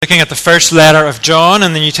Looking at the first letter of John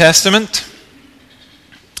in the New Testament.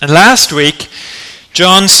 And last week,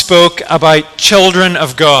 John spoke about children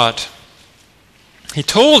of God. He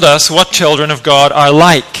told us what children of God are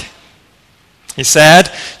like. He said,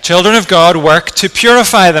 children of God work to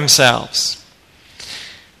purify themselves.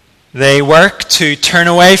 They work to turn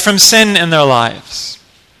away from sin in their lives.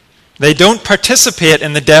 They don't participate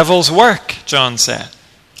in the devil's work, John said.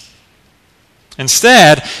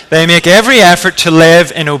 Instead, they make every effort to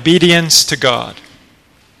live in obedience to God.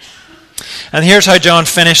 And here's how John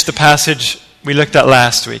finished the passage we looked at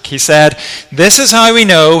last week. He said, "This is how we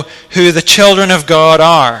know who the children of God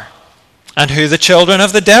are and who the children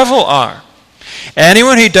of the devil are.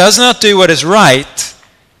 Anyone who does not do what is right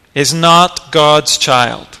is not God's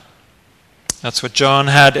child." That's what John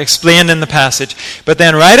had explained in the passage. But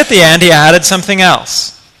then right at the end, he added something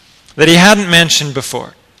else that he hadn't mentioned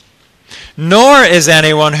before. Nor is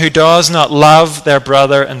anyone who does not love their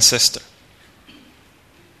brother and sister.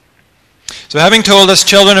 So having told us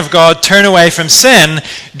children of God turn away from sin,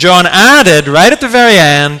 John added right at the very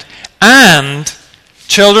end, and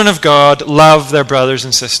children of God love their brothers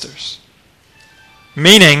and sisters.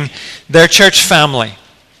 Meaning their church family,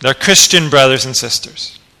 their Christian brothers and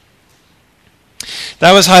sisters.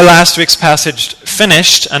 That was how last week's passage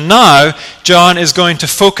finished, and now John is going to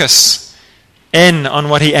focus in on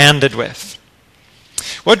what he ended with.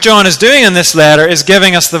 What John is doing in this letter is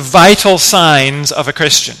giving us the vital signs of a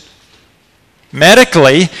Christian.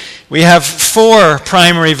 Medically, we have 4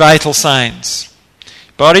 primary vital signs: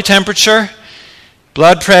 body temperature,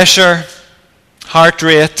 blood pressure, heart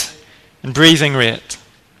rate, and breathing rate.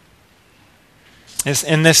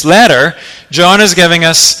 In this letter, John is giving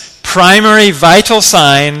us primary vital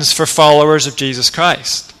signs for followers of Jesus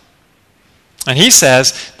Christ. And he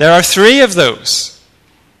says there are 3 of those.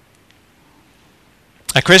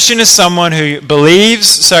 A Christian is someone who believes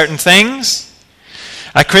certain things.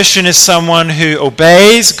 A Christian is someone who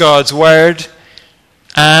obeys God's word.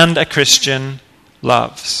 And a Christian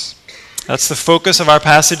loves. That's the focus of our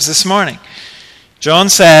passage this morning. John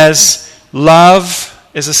says love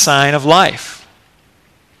is a sign of life.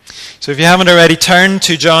 So if you haven't already turned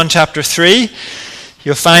to John chapter 3,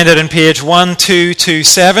 you'll find it in page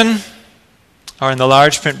 1227. Or in the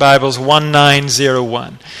large print Bibles,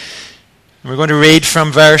 1901. And we're going to read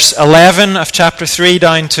from verse 11 of chapter 3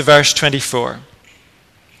 down to verse 24.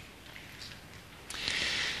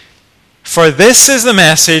 "For this is the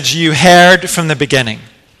message you heard from the beginning.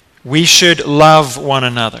 We should love one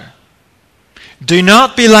another. Do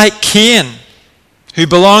not be like Cain, who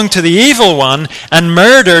belonged to the evil one and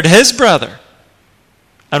murdered his brother.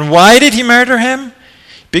 And why did he murder him?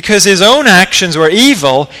 Because his own actions were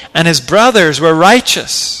evil and his brothers were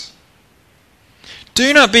righteous.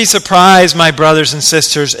 Do not be surprised, my brothers and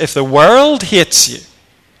sisters, if the world hates you.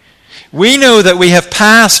 We know that we have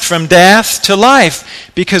passed from death to life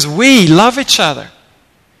because we love each other.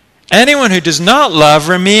 Anyone who does not love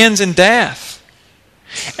remains in death.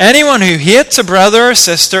 Anyone who hates a brother or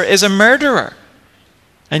sister is a murderer.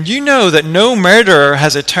 And you know that no murderer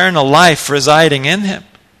has eternal life residing in him.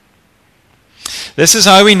 This is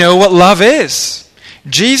how we know what love is.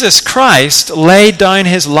 Jesus Christ laid down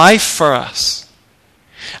his life for us.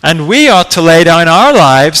 And we ought to lay down our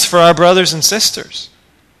lives for our brothers and sisters.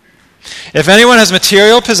 If anyone has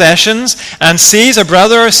material possessions and sees a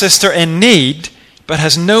brother or sister in need, but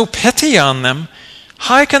has no pity on them,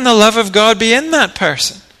 how can the love of God be in that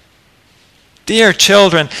person? Dear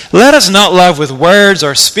children, let us not love with words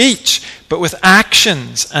or speech, but with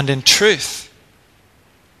actions and in truth.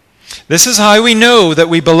 This is how we know that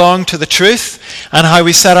we belong to the truth and how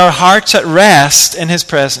we set our hearts at rest in his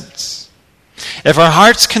presence. If our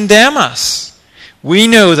hearts condemn us, we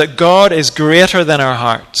know that God is greater than our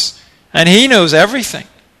hearts, and he knows everything.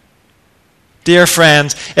 Dear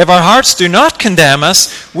friends, if our hearts do not condemn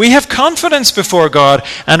us, we have confidence before God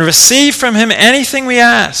and receive from him anything we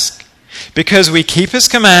ask, because we keep his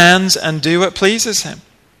commands and do what pleases him.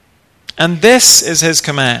 And this is his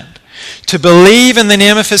command: to believe in the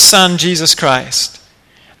name of his Son, Jesus Christ,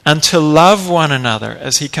 and to love one another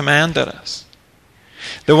as he commanded us.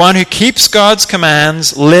 The one who keeps God's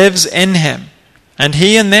commands lives in him, and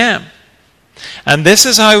he in them. And this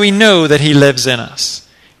is how we know that he lives in us.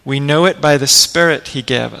 We know it by the Spirit he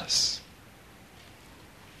gave us."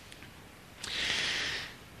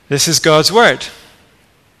 This is God's word.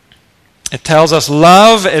 It tells us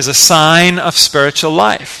love is a sign of spiritual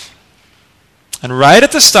life. And right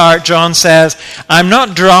at the start, John says, I'm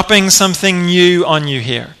not dropping something new on you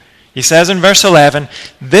here. He says in verse 11,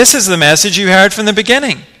 this is the message you heard from the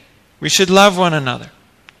beginning. We should love one another.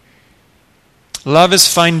 Love is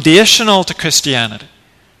foundational to Christianity.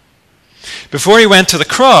 Before he went to the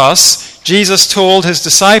cross, Jesus told his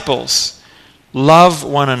disciples, love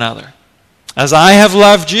one another. As I have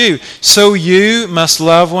loved you, so you must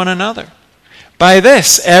love one another. By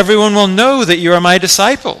this, everyone will know that you are my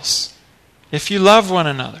disciples, if you love one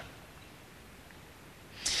another.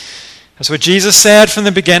 That's what Jesus said from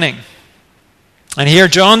the beginning. And here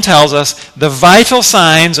John tells us the vital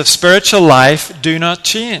signs of spiritual life do not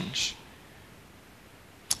change.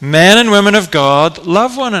 Men and women of God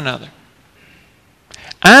love one another.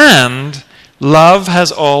 And love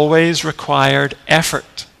has always required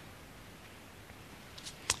effort.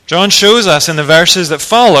 John shows us in the verses that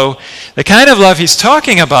follow the kind of love he's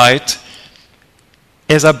talking about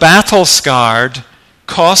is a battle-scarred,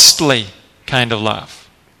 costly kind of love.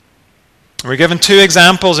 We're given two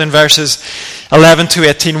examples in verses 11 to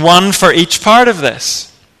 18, one for each part of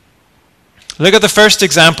this. Look at the first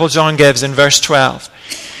example John gives in verse 12.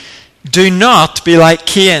 Do not be like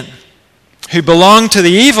Cain, who belonged to the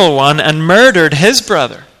evil one and murdered his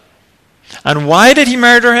brother. And why did he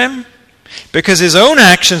murder him? Because his own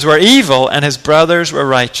actions were evil and his brothers were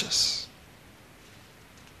righteous.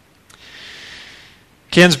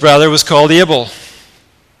 Cain's brother was called Abel.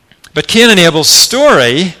 But Cain and Abel's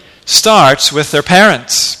story starts with their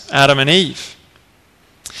parents, Adam and Eve.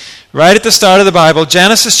 Right at the start of the Bible,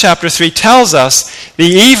 Genesis chapter 3 tells us the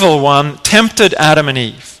evil one tempted Adam and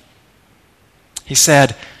Eve. He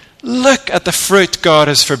said, look at the fruit God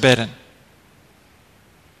has forbidden.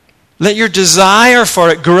 Let your desire for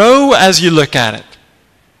it grow as you look at it,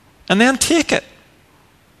 and then take it.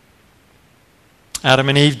 Adam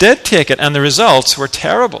and Eve did take it, and the results were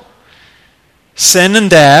terrible. Sin and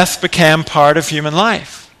death became part of human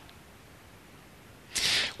life.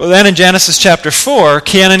 Well, then in Genesis chapter 4,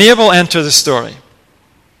 Cain and Abel enter the story.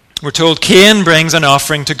 We're told Cain brings an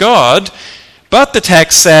offering to God, but the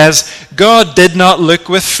text says God did not look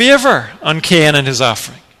with favor on Cain and his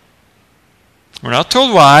offering. We're not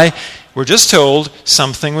told why. We're just told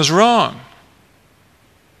something was wrong.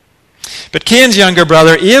 But Cain's younger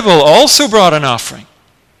brother Abel also brought an offering.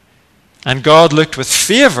 And God looked with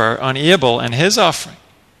favor on Abel and his offering.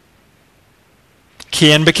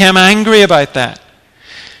 Cain became angry about that.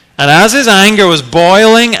 And as his anger was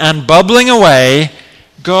boiling and bubbling away,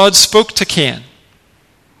 God spoke to Cain.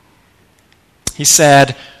 He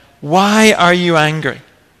said, why are you angry?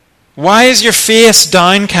 Why is your face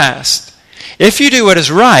downcast? If you do what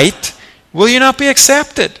is right, will you not be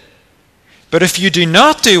accepted? But if you do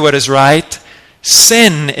not do what is right,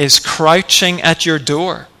 sin is crouching at your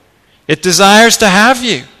door. It desires to have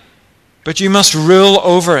you, but you must rule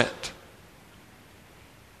over it.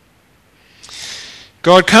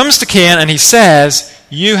 God comes to Cain and he says,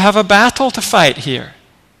 you have a battle to fight here.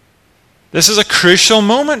 This is a crucial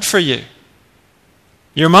moment for you.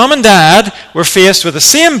 Your mom and dad were faced with the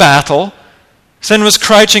same battle. Sin was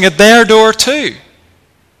crouching at their door too.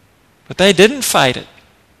 But they didn't fight it.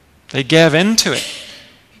 They gave in to it.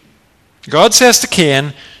 God says to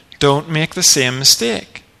Cain, don't make the same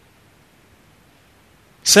mistake.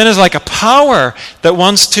 Sin is like a power that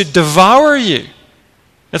wants to devour you.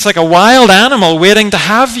 It's like a wild animal waiting to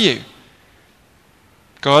have you.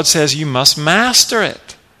 God says you must master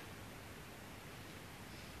it.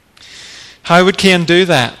 How would Cain do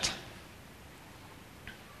that?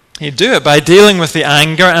 He'd do it by dealing with the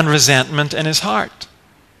anger and resentment in his heart,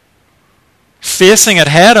 facing it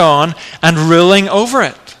head on and ruling over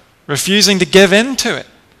it, refusing to give in to it.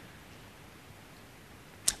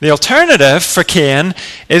 The alternative for Cain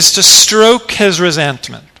is to stroke his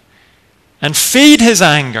resentment and feed his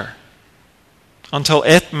anger until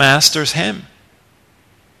it masters him.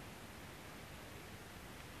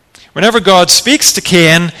 Whenever God speaks to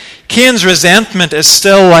Cain, Cain's resentment is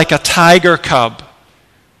still like a tiger cub.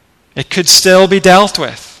 It could still be dealt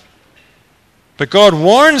with. But God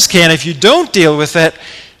warns Cain, if you don't deal with it,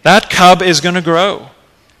 that cub is going to grow.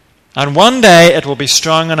 And one day it will be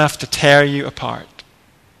strong enough to tear you apart.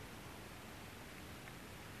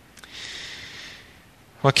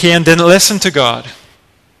 Well, Cain didn't listen to God.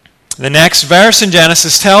 The next verse in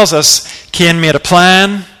Genesis tells us Cain made a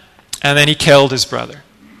plan and then he killed his brother.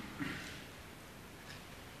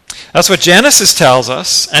 That's what Genesis tells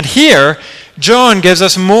us. And here, John gives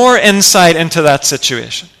us more insight into that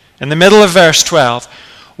situation. In the middle of verse 12.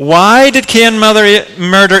 Why did Cain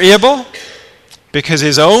murder Abel? Because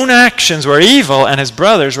his own actions were evil and his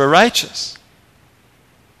brothers were righteous.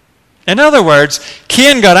 In other words,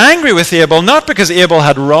 Cain got angry with Abel not because Abel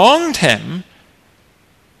had wronged him.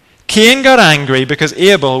 Cain got angry because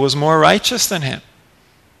Abel was more righteous than him.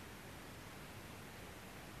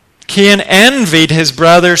 Cain envied his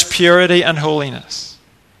brother's purity and holiness.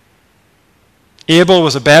 Abel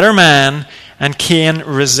was a better man, and Cain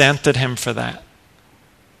resented him for that.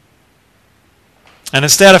 And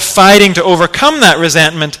instead of fighting to overcome that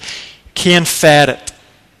resentment, Cain fed it.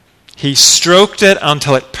 He stroked it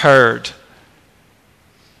until it purred.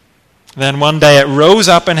 Then one day it rose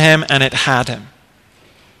up in him and it had him.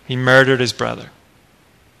 He murdered his brother.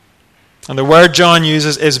 And the word John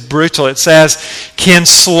uses is brutal. It says Cain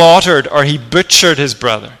slaughtered, or he butchered his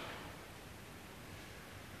brother.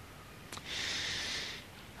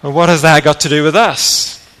 Well, what has that got to do with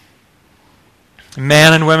us?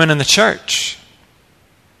 Men and women in the church.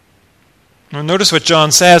 Well, notice what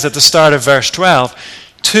John says at the start of verse 12.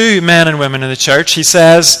 To men and women in the church, he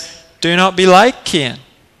says, do not be like Cain.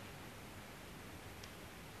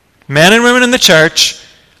 Men and women in the church,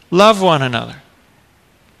 love one another.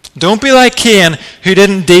 Don't be like Cain, who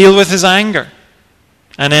didn't deal with his anger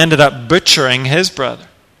and ended up butchering his brother.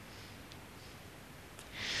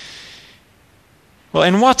 Well,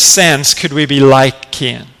 in what sense could we be like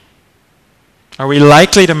Cain? Are we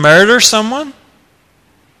likely to murder someone?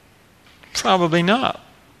 Probably not.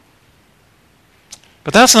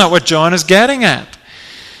 But that's not what John is getting at.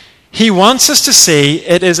 He wants us to see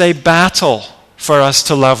it is a battle for us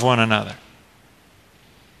to love one another.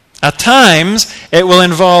 At times, it will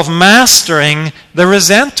involve mastering the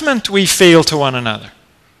resentment we feel to one another.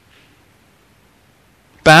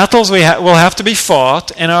 Battles will have to be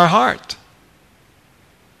fought in our heart.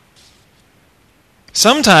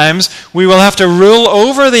 Sometimes we will have to rule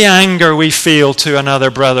over the anger we feel to another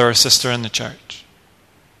brother or sister in the church.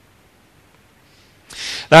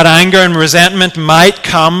 That anger and resentment might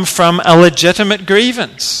come from a legitimate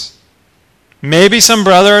grievance. Maybe some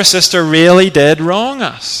brother or sister really did wrong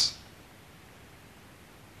us.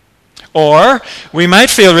 Or we might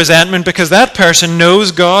feel resentment because that person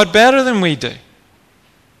knows God better than we do.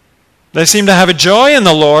 They seem to have a joy in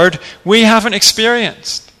the Lord we haven't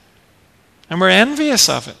experienced. And we're envious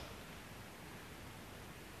of it.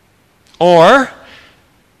 Or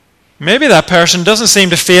maybe that person doesn't seem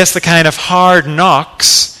to face the kind of hard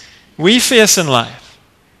knocks we face in life.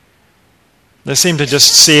 They seem to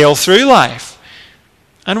just sail through life.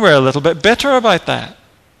 And we're a little bit bitter about that.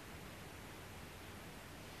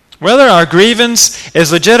 Whether our grievance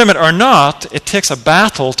is legitimate or not, it takes a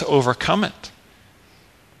battle to overcome it.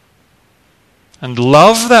 And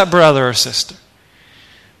love that brother or sister.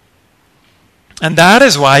 And that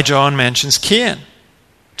is why John mentions Cain.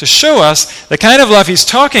 To show us the kind of love he's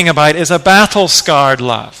talking about is a battle-scarred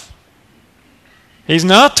love. He's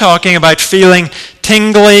not talking about feeling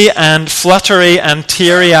tingly and fluttery and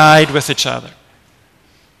teary-eyed with each other.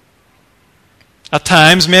 At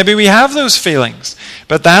times, maybe we have those feelings,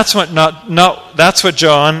 but that's what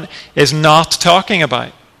John is not talking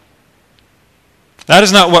about. That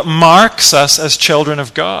is not what marks us as children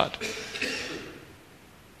of God.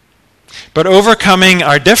 But overcoming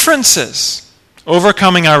our differences,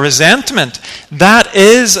 overcoming our resentment, that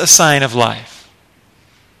is a sign of life.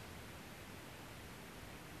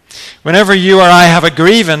 Whenever you or I have a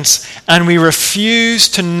grievance and we refuse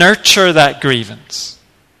to nurture that grievance,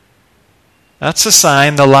 that's a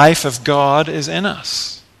sign the life of God is in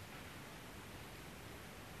us.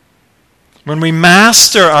 When we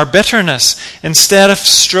master our bitterness instead of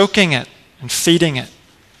stroking it and feeding it.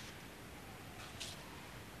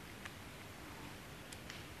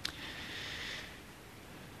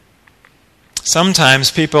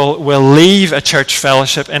 Sometimes people will leave a church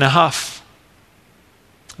fellowship in a huff.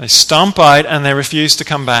 They stomp out and they refuse to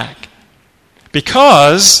come back.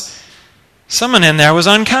 Because someone in there was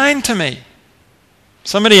unkind to me.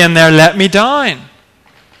 Somebody in there let me down.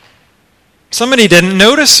 Somebody didn't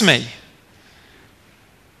notice me.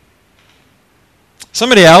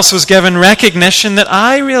 Somebody else was given recognition that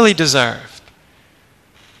I really deserved.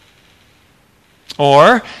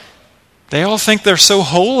 Or they all think they're so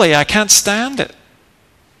holy, I can't stand it.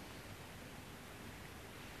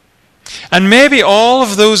 And maybe all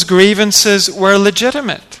of those grievances were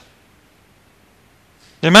legitimate.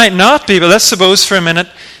 They might not be, but let's suppose for a minute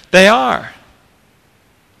they are.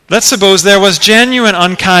 Let's suppose there was genuine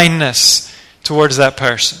unkindness towards that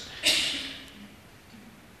person.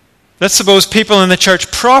 Let's suppose people in the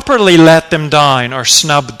church properly let them down or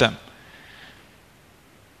snubbed them.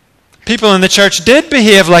 People in the church did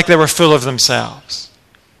behave like they were full of themselves.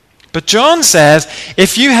 But John says,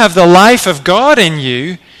 if you have the life of God in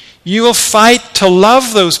you, you will fight to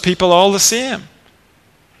love those people all the same.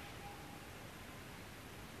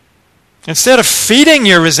 Instead of feeding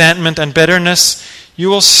your resentment and bitterness, you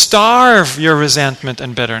will starve your resentment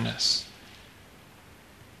and bitterness.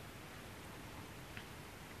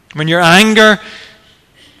 When your anger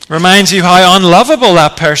reminds you how unlovable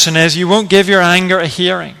that person is, you won't give your anger a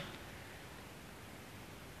hearing.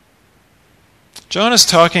 John is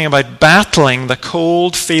talking about battling the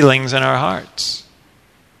cold feelings in our hearts.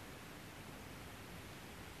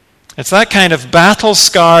 It's that kind of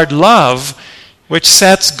battle-scarred love which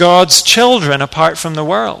sets God's children apart from the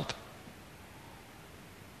world.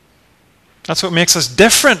 That's what makes us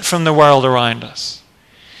different from the world around us.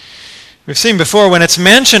 We've seen before, when it's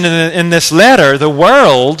mentioned in this letter, the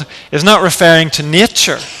world is not referring to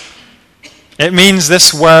nature. It means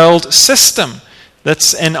this world system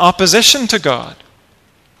that's in opposition to God.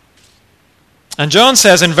 And John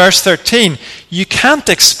says in verse 13, you can't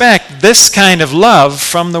expect this kind of love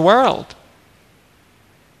from the world.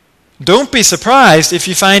 Don't be surprised if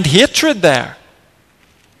you find hatred there.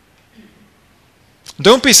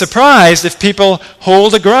 Don't be surprised if people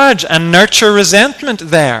hold a grudge and nurture resentment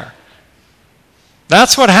there.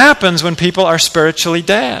 That's what happens when people are spiritually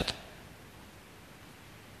dead.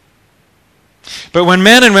 But when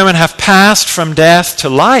men and women have passed from death to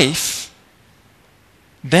life,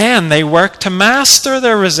 then they work to master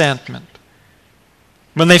their resentment.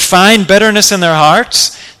 When they find bitterness in their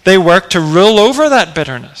hearts, they work to rule over that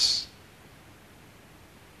bitterness.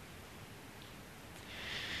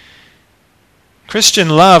 Christian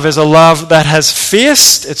love is a love that has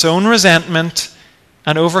faced its own resentment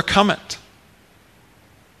and overcome it.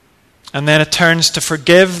 And then it turns to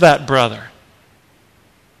forgive that brother.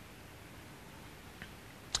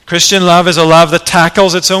 Christian love is a love that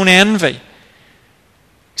tackles its own envy,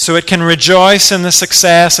 so it can rejoice in the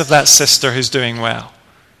success of that sister who's doing well,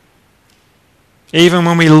 even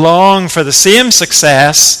when we long for the same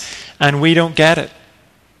success and we don't get it.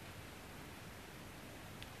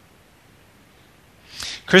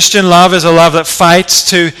 Christian love is a love that fights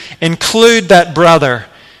to include that brother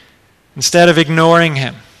instead of ignoring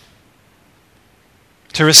him,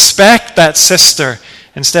 to respect that sister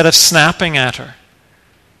instead of snapping at her.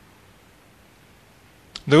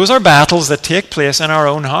 Those are battles that take place in our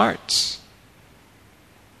own hearts.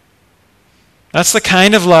 That's the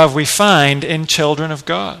kind of love we find in children of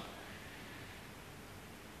God.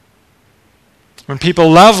 When people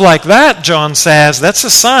love like that, John says, that's a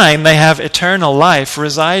sign they have eternal life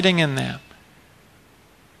residing in them.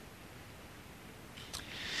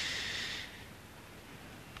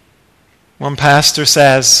 One pastor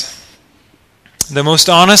says, the most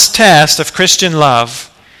honest test of Christian love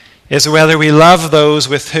is whether we love those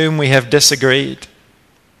with whom we have disagreed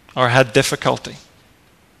or had difficulty.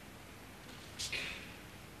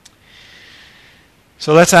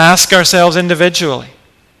 So let's ask ourselves individually,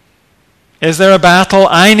 is there a battle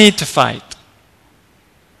I need to fight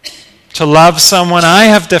to love someone I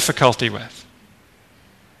have difficulty with?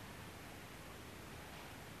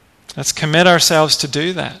 Let's commit ourselves to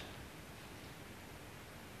do that.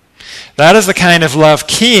 That is the kind of love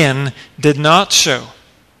Cain did not show.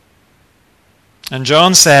 And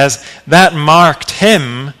John says that marked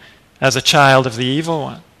him as a child of the evil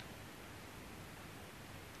one.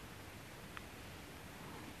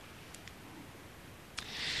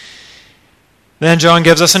 Then John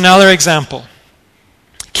gives us another example.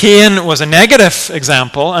 Cain was a negative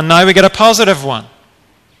example, and now we get a positive one,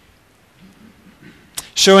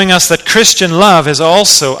 showing us that Christian love is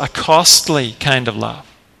also a costly kind of love.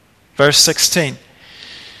 Verse 16.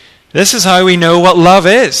 This is how we know what love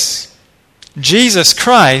is. Jesus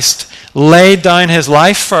Christ laid down his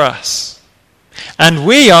life for us, and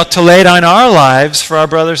we ought to lay down our lives for our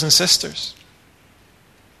brothers and sisters.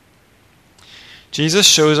 Jesus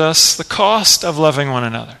shows us the cost of loving one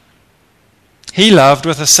another. He loved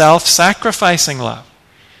with a self-sacrificing love.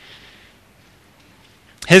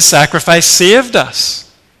 His sacrifice saved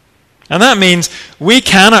us. And that means we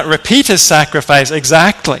cannot repeat his sacrifice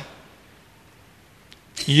exactly.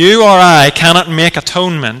 You or I cannot make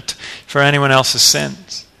atonement for anyone else's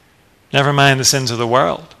sins. Never mind the sins of the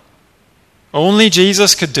world. Only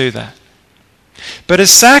Jesus could do that. But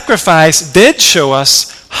his sacrifice did show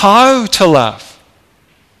us how to love.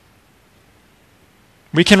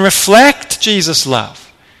 We can reflect Jesus'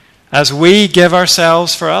 love as we give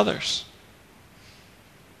ourselves for others.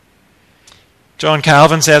 John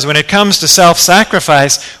Calvin says, when it comes to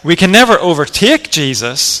self-sacrifice, we can never overtake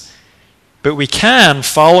Jesus, but we can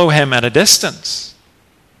follow him at a distance.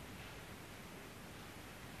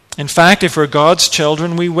 In fact, if we're God's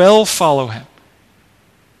children, we will follow him.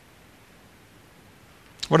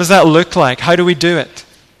 What does that look like? How do we do it?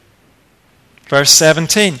 Verse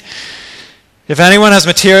 17. If anyone has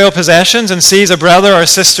material possessions and sees a brother or a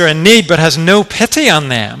sister in need but has no pity on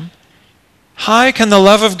them, how can the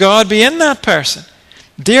love of God be in that person?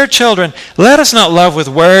 Dear children, let us not love with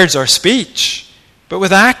words or speech, but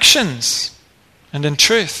with actions and in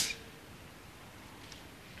truth.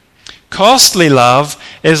 Costly love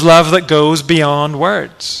is love that goes beyond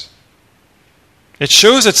words. It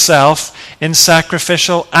shows itself in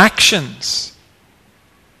sacrificial actions.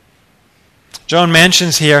 John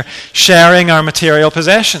mentions here sharing our material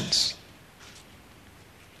possessions.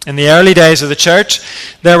 In the early days of the church,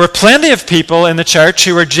 there were plenty of people in the church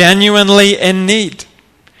who were genuinely in need.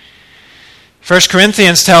 1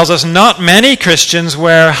 Corinthians tells us not many Christians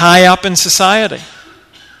were high up in society.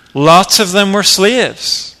 Lots of them were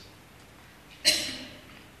slaves.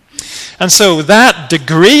 And so that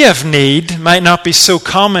degree of need might not be so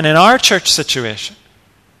common in our church situation.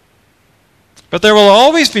 But there will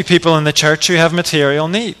always be people in the church who have material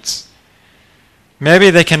needs.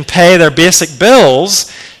 Maybe they can pay their basic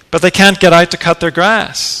bills, but they can't get out to cut their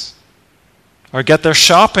grass or get their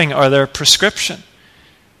shopping or their prescription.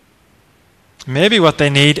 Maybe what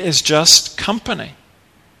they need is just company.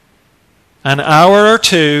 An hour or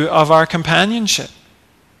two of our companionship.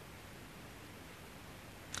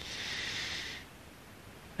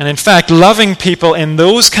 And in fact, loving people in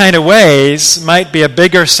those kind of ways might be a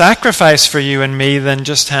bigger sacrifice for you and me than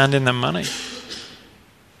just handing them money.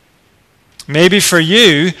 Maybe for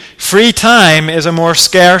you, free time is a more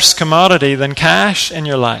scarce commodity than cash in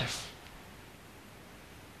your life.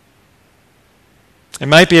 It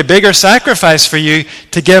might be a bigger sacrifice for you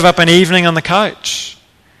to give up an evening on the couch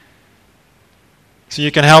so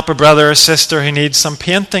you can help a brother or sister who needs some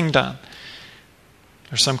painting done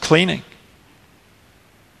or some cleaning.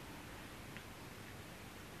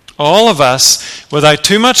 All of us, without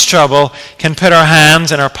too much trouble, can put our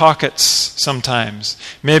hands in our pockets sometimes.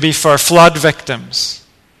 Maybe for flood victims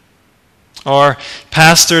or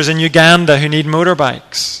pastors in Uganda who need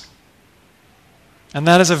motorbikes. And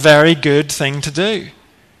that is a very good thing to do.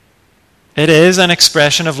 It is an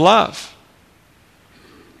expression of love.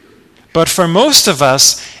 But for most of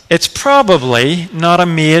us, it's probably not a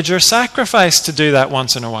major sacrifice to do that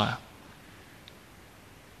once in a while.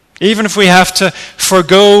 Even if we have to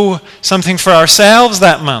forego something for ourselves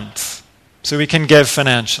that month so we can give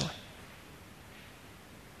financially.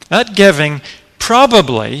 That giving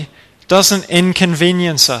probably doesn't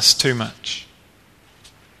inconvenience us too much.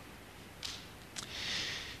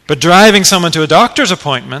 But driving someone to a doctor's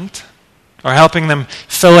appointment or helping them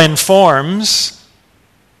fill in forms,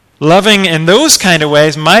 loving in those kind of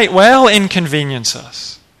ways might well inconvenience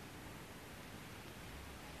us.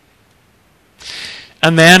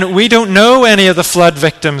 And then we don't know any of the flood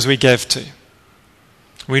victims we give to.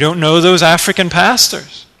 We don't know those African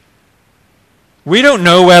pastors. We don't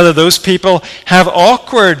know whether those people have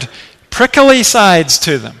awkward, prickly sides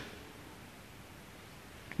to them.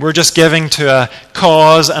 We're just giving to a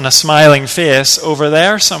cause and a smiling face over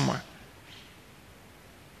there somewhere.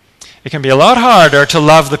 It can be a lot harder to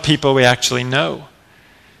love the people we actually know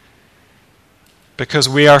because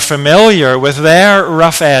we are familiar with their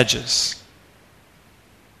rough edges.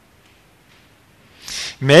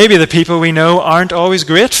 Maybe the people we know aren't always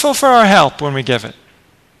grateful for our help when we give it.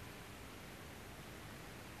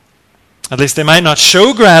 At least they might not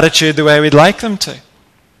show gratitude the way we'd like them to.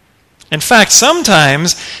 In fact,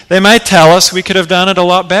 sometimes they might tell us we could have done it a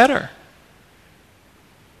lot better.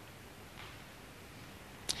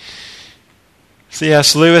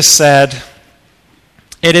 C.S. Lewis said,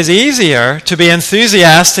 "It is easier to be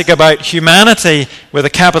enthusiastic about humanity with a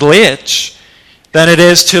capital H than it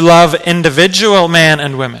is to love individual men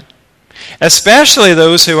and women, especially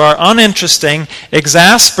those who are uninteresting,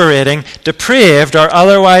 exasperating, depraved, or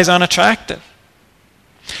otherwise unattractive.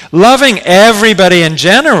 Loving everybody in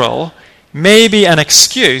general may be an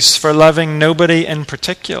excuse for loving nobody in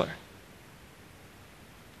particular."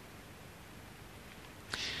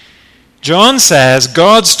 John says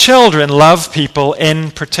God's children love people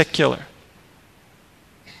in particular.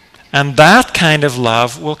 And that kind of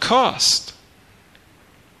love will cost.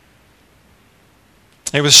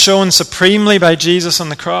 It was shown supremely by Jesus on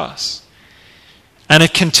the cross. And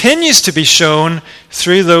it continues to be shown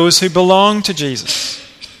through those who belong to Jesus.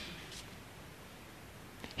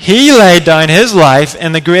 He laid down his life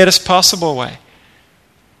in the greatest possible way.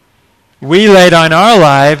 We lay down our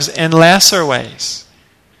lives in lesser ways.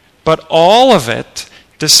 But all of it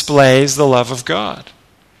displays the love of God.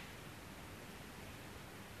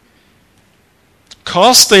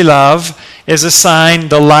 Costly love is a sign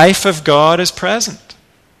the life of God is present.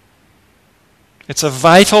 It's a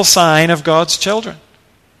vital sign of God's children.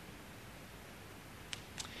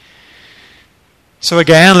 So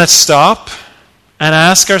again, let's stop and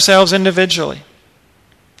ask ourselves individually,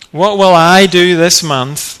 what will I do this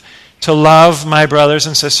month to love my brothers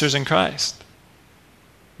and sisters in Christ?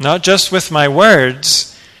 not just with my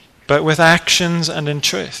words, but with actions and in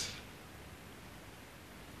truth.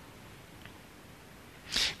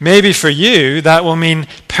 Maybe for you, that will mean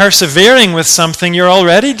persevering with something you're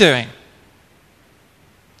already doing.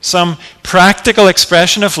 Some practical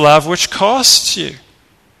expression of love which costs you.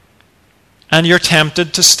 And you're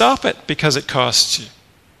tempted to stop it because it costs you.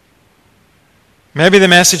 Maybe the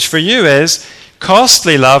message for you is,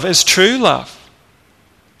 costly love is true love.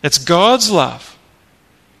 It's God's love.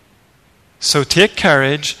 So take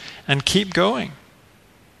courage and keep going.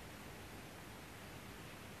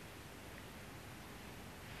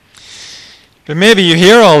 But maybe you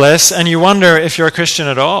hear all this and you wonder if you're a Christian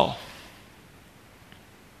at all.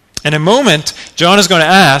 In a moment, John is going to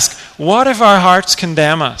ask, what if our hearts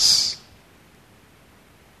condemn us?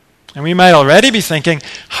 And we might already be thinking,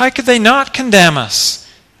 how could they not condemn us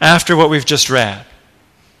after what we've just read?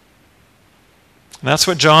 And that's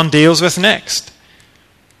what John deals with next.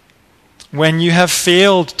 When you have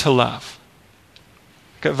failed to love.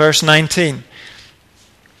 Look at verse 19.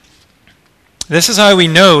 This is how we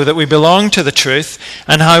know that we belong to the truth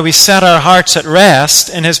and how we set our hearts at rest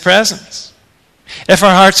in His presence. If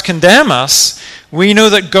our hearts condemn us, we know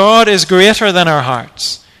that God is greater than our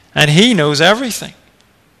hearts and He knows everything.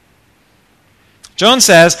 John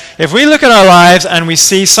says, if we look at our lives and we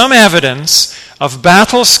see some evidence of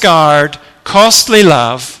battle-scarred, costly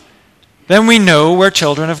love, then we know we're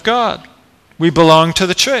children of God. We belong to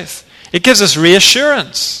the truth. It gives us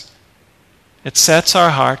reassurance. It sets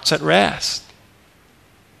our hearts at rest.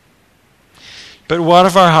 But what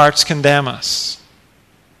if our hearts condemn us?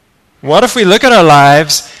 What if we look at our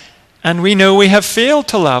lives and we know we have failed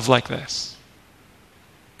to love like this?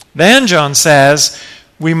 Then, John says,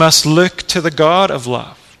 we must look to the God of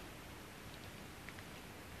love.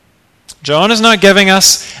 John is not giving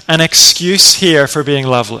us an excuse here for being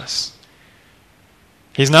loveless.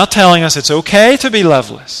 He's not telling us it's okay to be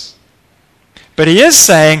loveless. But he is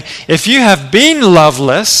saying, if you have been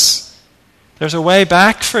loveless, there's a way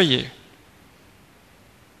back for you.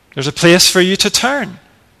 There's a place for you to turn.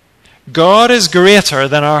 God is greater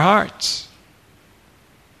than our hearts.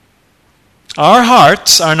 Our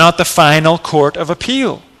hearts are not the final court of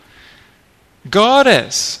appeal. God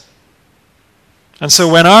is. And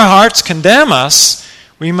so when our hearts condemn us,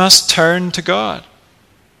 we must turn to God.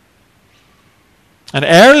 And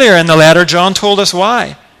earlier in the letter, John told us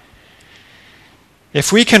why.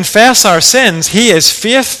 If we confess our sins, He is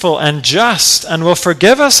faithful and just and will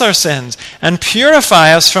forgive us our sins and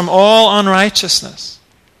purify us from all unrighteousness.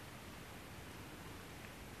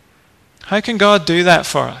 How can God do that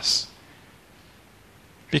for us?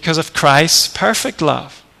 Because of Christ's perfect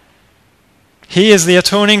love. He is the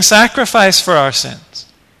atoning sacrifice for our sins.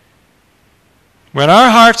 When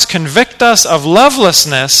our hearts convict us of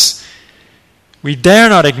lovelessness, we dare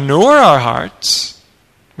not ignore our hearts.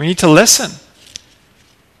 We need to listen.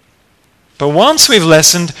 But once we've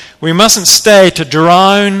listened, we mustn't stay to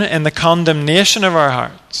drown in the condemnation of our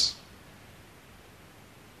hearts.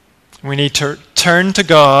 We need to turn to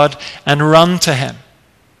God and run to Him,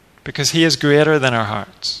 because He is greater than our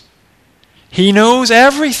hearts. He knows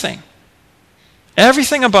everything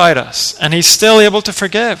about us, and He's still able to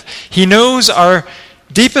forgive. He knows our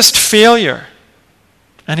deepest failure,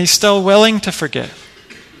 and He's still willing to forgive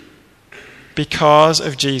because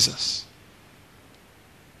of Jesus.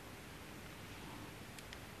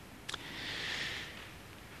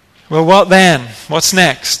 Well, what then? What's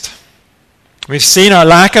next? We've seen our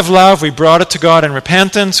lack of love. We brought it to God in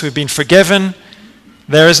repentance. We've been forgiven.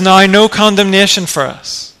 There is now no condemnation for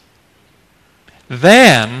us.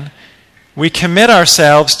 Then we commit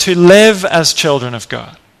ourselves to live as children of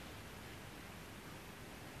God.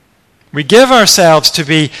 We give ourselves to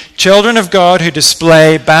be children of God who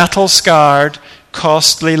display battle-scarred,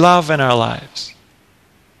 costly love in our lives.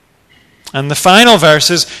 And the final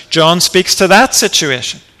verses, John speaks to that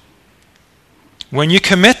situation. When you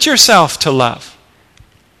commit yourself to love.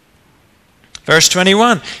 Verse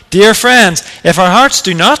 21, dear friends, if our hearts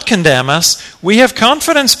do not condemn us, we have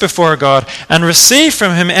confidence before God and receive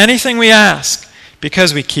from Him anything we ask,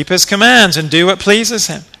 because we keep His commands and do what pleases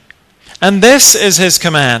Him. And this is His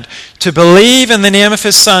command, to believe in the name of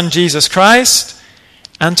His Son, Jesus Christ,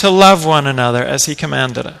 and to love one another as He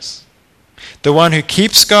commanded us. The one who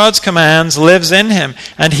keeps God's commands lives in Him,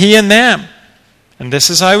 and He in them. And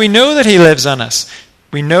this is how we know that He lives in us.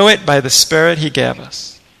 We know it by the Spirit He gave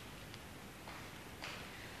us.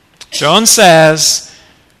 John says,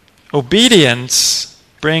 obedience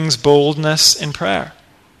brings boldness in prayer.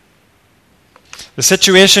 The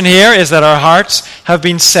situation here is that our hearts have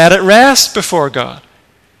been set at rest before God.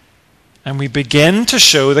 And we begin to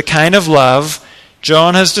show the kind of love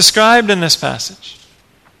John has described in this passage.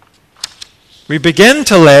 We begin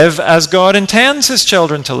to live as God intends his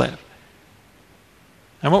children to live.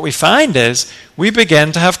 And what we find is we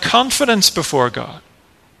begin to have confidence before God.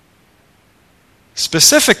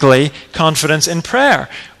 Specifically, confidence in prayer.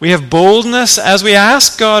 We have boldness as we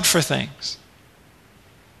ask God for things.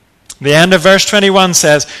 The end of verse 21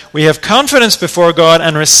 says, we have confidence before God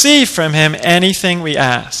and receive from him anything we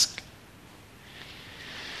ask.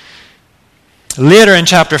 Later in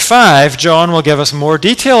chapter 5, John will give us more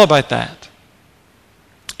detail about that.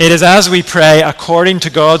 It is as we pray according to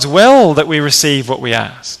God's will that we receive what we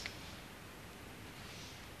ask.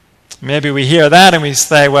 Maybe we hear that and we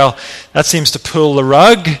say, well, that seems to pull the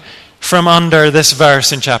rug from under this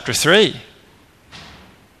verse in chapter 3.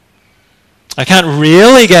 I can't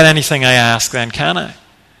really get anything I ask then, can I?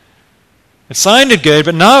 It sounded good,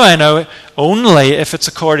 but now I know only if it's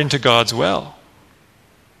according to God's will.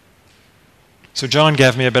 So John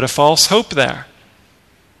gave me a bit of false hope there.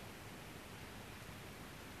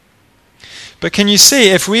 But can you see,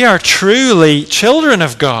 if we are truly children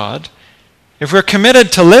of God, if we're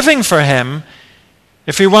committed to living for him,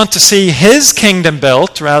 if we want to see his kingdom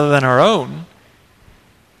built rather than our own,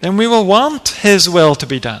 then we will want his will to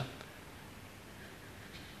be done.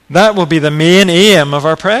 That will be the main aim of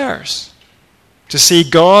our prayers, to see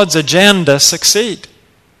God's agenda succeed.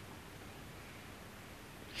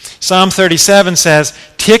 Psalm 37 says,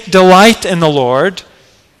 take delight in the Lord,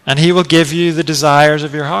 and he will give you the desires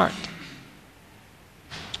of your heart.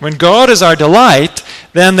 When God is our delight,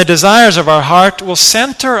 then the desires of our heart will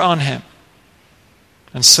center on him.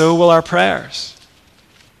 And so will our prayers.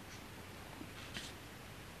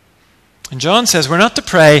 And John says we're not to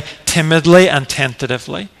pray timidly and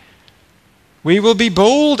tentatively. We will be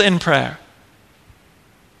bold in prayer.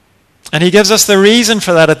 And he gives us the reason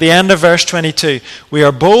for that at the end of verse 22. We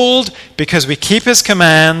are bold because we keep his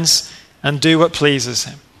commands and do what pleases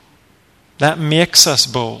him. That makes us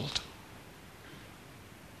bold.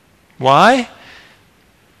 Why?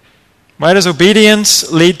 Why does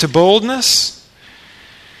obedience lead to boldness?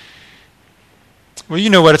 Well, you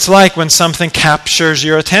know what it's like when something captures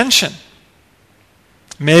your attention.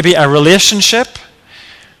 Maybe a relationship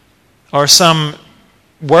or some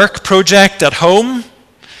work project at home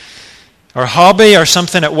or hobby or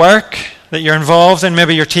something at work that you're involved in.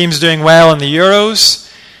 Maybe your team's doing well in the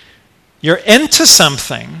Euros. You're into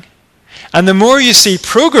something, and the more you see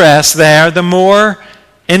progress there, the more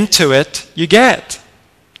into it you get,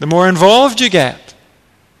 the more involved you get.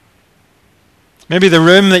 Maybe the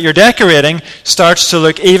room that you're decorating starts to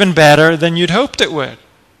look even better than you'd hoped it would.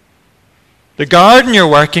 The garden you're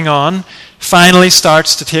working on finally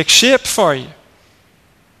starts to take shape for you.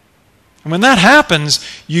 And when that happens,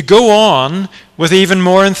 you go on with even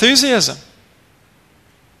more enthusiasm.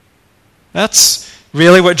 That's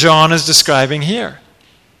really what John is describing here.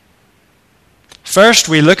 First,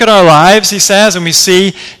 we look at our lives, he says, and we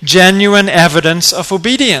see genuine evidence of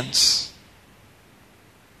obedience.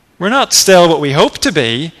 We're not still what we hope to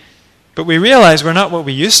be, but we realize we're not what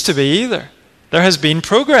we used to be either. There has been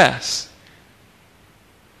progress.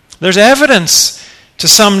 There's evidence to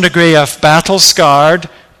some degree of battle-scarred,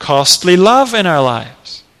 costly love in our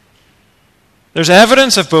lives. There's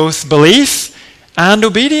evidence of both belief and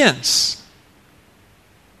obedience.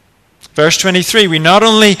 Verse 23, we not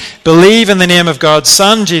only believe in the name of God's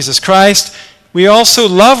Son, Jesus Christ, we also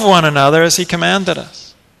love one another as he commanded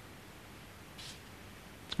us.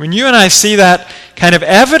 When you and I see that kind of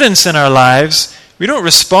evidence in our lives, we don't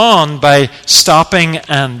respond by stopping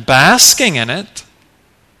and basking in it.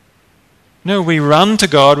 No, we run to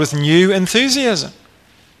God with new enthusiasm,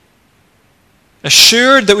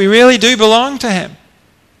 assured that we really do belong to him.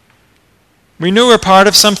 We know we're part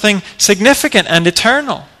of something significant and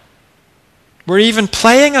eternal. We're even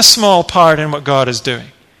playing a small part in what God is doing.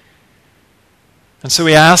 And so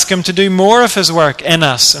we ask him to do more of his work in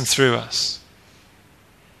us and through us.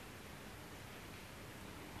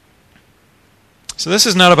 So this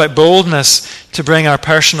is not about boldness to bring our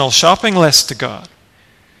personal shopping list to God.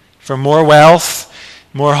 For more wealth,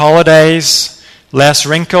 more holidays, less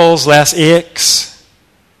wrinkles, less aches.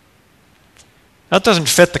 That doesn't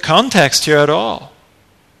fit the context here at all.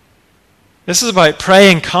 This is about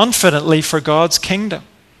praying confidently for God's kingdom.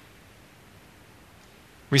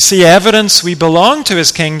 We see evidence we belong to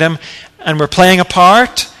his kingdom and we're playing a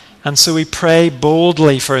part, and so we pray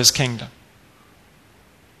boldly for his kingdom.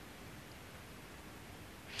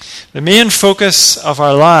 The main focus of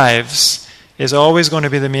our lives is always going to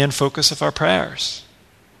be the main focus of our prayers.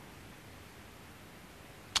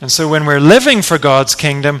 And so when we're living for God's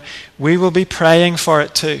kingdom, we will be praying for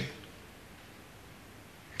it too.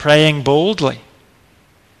 Praying boldly.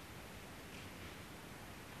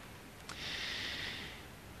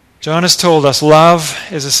 John has told us love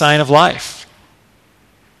is a sign of life.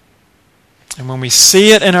 And when we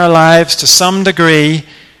see it in our lives to some degree,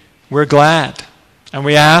 we're glad. And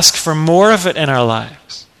we ask for more of it in our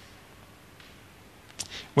lives.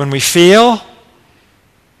 When we fail,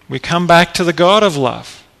 we come back to the God of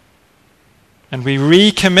love. And we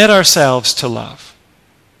recommit ourselves to love.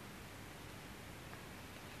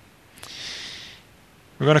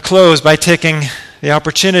 We're going to close by taking the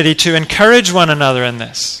opportunity to encourage one another in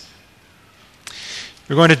this.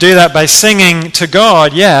 We're going to do that by singing to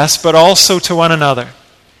God, yes, but also to one another.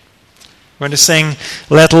 We're going to sing,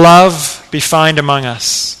 "Let love be found among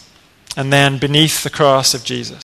us," and then "Beneath the cross of Jesus."